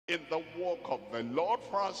in the work of the Lord,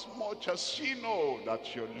 for as much as ye know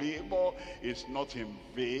that your labor is not in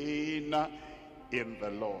vain in the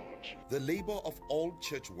Lord. The labor of all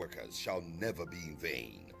church workers shall never be in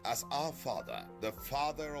vain, as our Father, the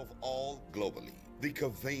Father of all globally, the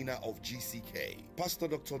convener of GCK, Pastor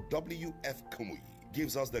Dr. W.F. KUMUYI,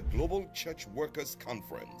 gives us the Global Church Workers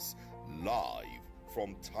Conference live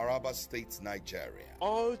from TARABA State, Nigeria.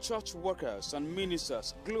 All church workers and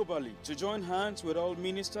ministers globally to join hands with all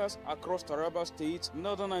ministers across TARABA State,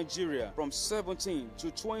 Northern Nigeria from 17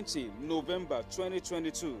 to 20 November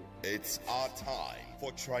 2022. It's our time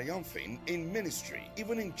for triumphing in ministry,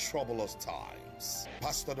 even in troublous times.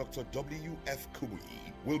 Pastor Dr. W.F.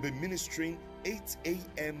 KUMUYI will be ministering 8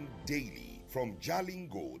 a.m. daily from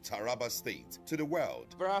Jalingo, Taraba State, to the world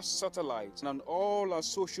via satellite and on all our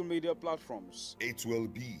social media platforms. It will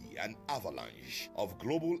be an avalanche of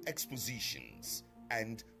global expositions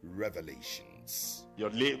and revelations. Your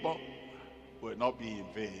labor will not be in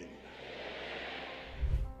vain.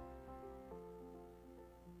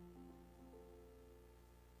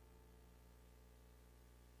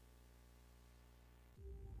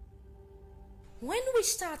 When we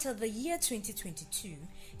started the year 2022,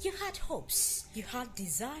 you had hopes, you had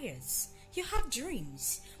desires, you had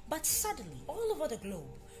dreams, but suddenly, all over the globe,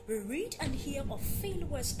 we read and hear of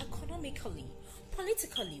failures economically,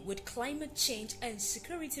 politically, with climate change and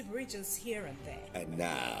security breaches here and there. And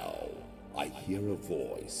now, I hear a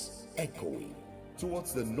voice echoing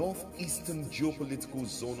towards the northeastern geopolitical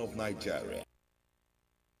zone of Nigeria.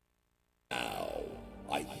 Now,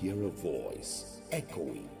 I hear a voice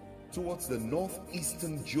echoing towards the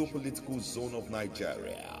northeastern geopolitical zone of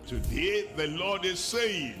Nigeria. Today the Lord is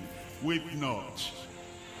saying, weep not,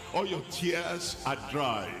 all your tears are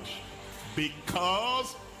dried,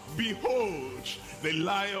 because behold, the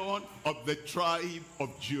Lion of the tribe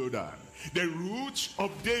of Judah, the Root of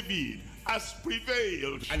David, has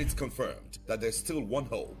prevailed. And it's confirmed that there's still one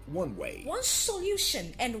hope, one way, one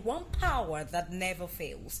solution, and one power that never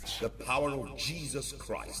fails. The power of Jesus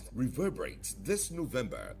Christ reverberates this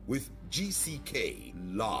November with GCK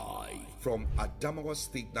live from Adamawa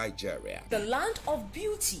State, Nigeria. The land of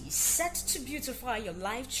beauty set to beautify your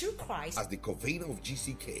life through Christ. As the convener of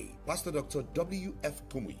GCK, Pastor Dr. W.F.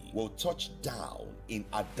 KUMUYI will touch down in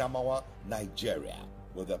Adamawa, Nigeria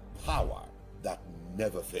with a power that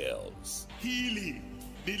never fails. Healing,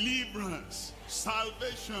 deliverance,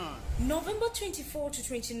 salvation. November 24 to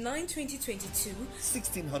 29, 2022.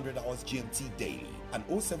 1600 hours GMT daily and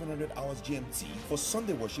 0700 hours GMT for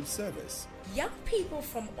Sunday worship service. Young people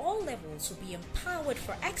from all levels will be empowered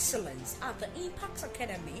for excellence at the Impact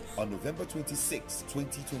Academy on November 26,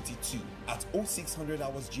 2022 at 0600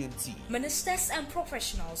 hours GMT. Ministers and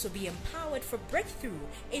professionals will be empowered for breakthrough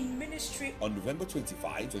in ministry on November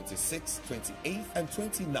 25, 26, 28 and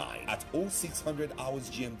 29 at 0600 hours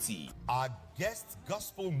GMT. Our guest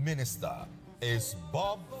gospel minister is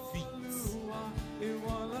Bob Feet.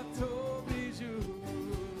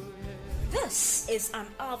 This is an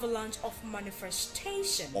avalanche of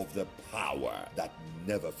manifestation of the power that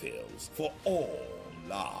never fails for all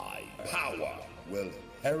life. Power will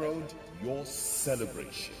herald your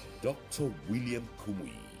celebration. Dr. William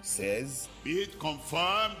KUMUYI says, be it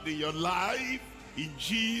confirmed in your life in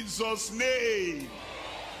Jesus' name.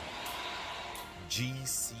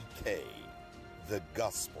 GCK, the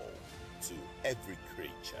gospel to every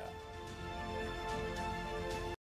creature.